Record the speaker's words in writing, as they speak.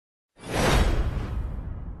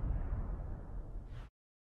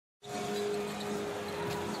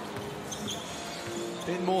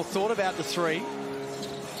Ben Moore thought about the three.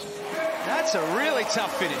 That's a really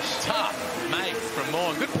tough finish. Tough, mate, from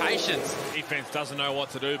Moore. Good patience. Defense doesn't know what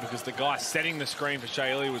to do because the guy setting the screen for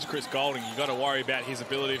Shea Ili was Chris Goulding. You've got to worry about his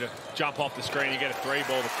ability to jump off the screen and get a three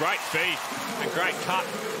ball. But great feed and great cut.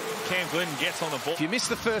 Cam Glidden gets on the ball. If you missed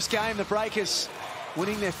the first game, the Breakers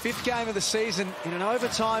winning their 5th game of the season in an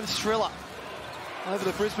overtime thriller over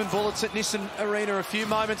the Brisbane Bullets at Nissan Arena a few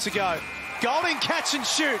moments ago. Goulding catch and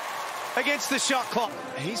shoot against the shot clock.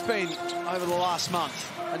 He's been, over the last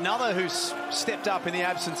month, another who's stepped up in the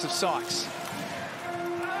absence of Sykes.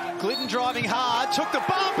 Glidden driving hard, took the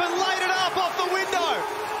bump and laid it up off the window.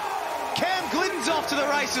 Cam Glidden's off to the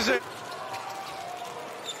races.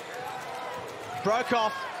 Broke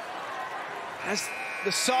off as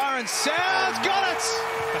the siren sounds. Got it!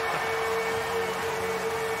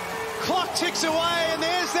 Clock ticks away, and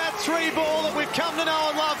there's that 3-ball that we've come to know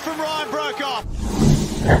and love from Ryan Brokoff.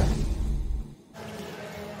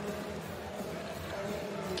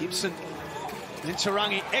 Gibson and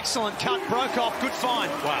Tarangi, excellent cut. Brokoff, good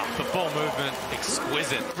find. Wow, the ball movement,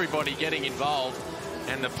 exquisite. Everybody getting involved,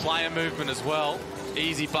 and the player movement as well.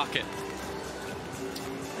 Easy bucket.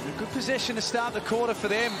 And a good possession to start the quarter for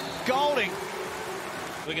them. Goulding.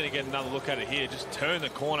 We're going to get another look at it here. Just turn the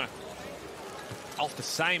corner off the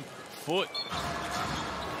same foot.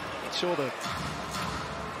 Not sure the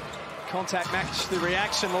contact matched the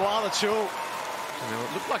reaction. Luala Chul.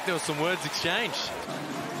 It looked like there was some words exchanged.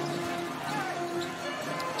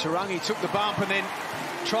 Tarangi took the bump and then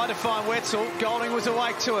tried to find Wetzel. Goulding was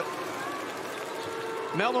awake to it.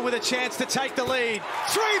 Melbourne with a chance to take the lead.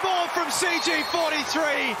 3-ball from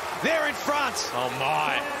CG43. They're in front. Oh,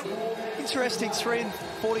 my. Interesting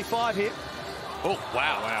 3:45 here. Oh,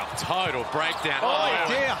 wow. Wow. Total breakdown. Oh,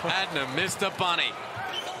 dear. Adna missed a bunny.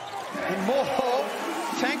 And Moore,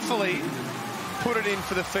 thankfully, put it in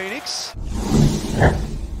for the Phoenix.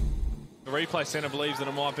 The replay centre believes that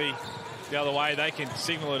it might be the other way. They can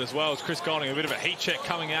signal it as well. As Chris Goulding, a bit of a heat check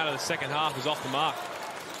coming out of the second half, is off the mark.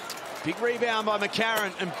 Big rebound by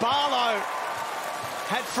McCarron, and Barlow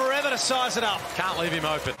had forever to size it up. Can't leave him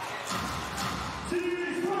open.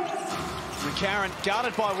 McCarron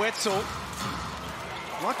guarded by Wetzel.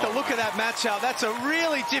 Like the look of that matchup. That's a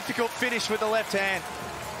really difficult finish with the left hand.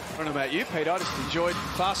 I don't know about you, Pete. I just enjoyed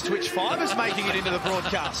fast twitch fibers making it into the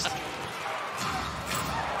broadcast.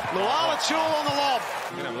 Luala Chul on the lob.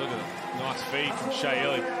 We're going to have a look at the nice feed from Shea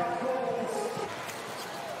Ili.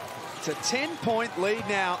 It's a 10-point lead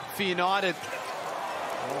now for United.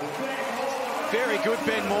 Very good,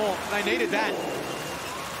 Ben Moore. They needed that.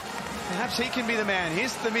 Perhaps he can be the man.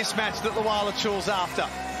 Here's the mismatch that Luala Chul's after.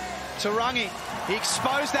 Tarangi, he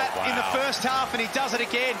exposed that in the first half, and he does it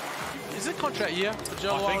again. Is it contract year for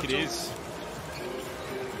Joe? I think it is.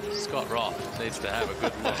 Scott Roth needs to have a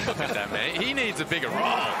good look at that, man. He needs a bigger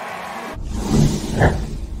role.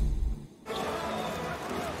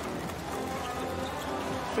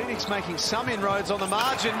 Phoenix making some inroads on the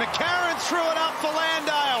margin. McCarron threw it up for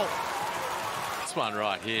Landale. This one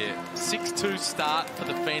right here. 6-2 start for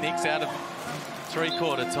the Phoenix out of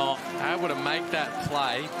three-quarter time. Able to make that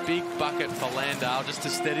play. Big bucket for Landale just to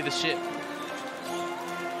steady the ship.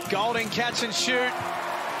 Goulding catch and shoot.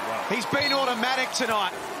 Wow. He's been automatic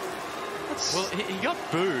tonight. Well, he got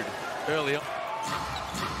booed early on.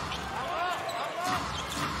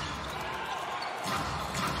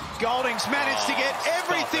 Goulding's managed to get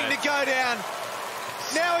everything to go down.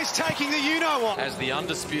 Now he's taking the you-know-what. As the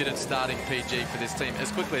undisputed starting PG for this team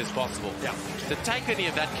as quickly as possible. Yeah. To take any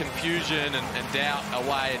of that confusion and doubt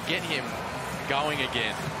away and get him going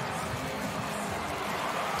again.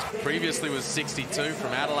 Previously was 62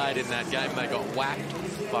 from Adelaide in that game. They got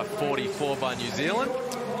whacked by 44 by New Zealand.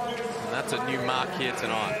 And that's a new mark here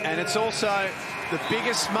tonight. And it's also the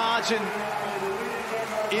biggest margin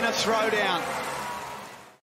in a throwdown.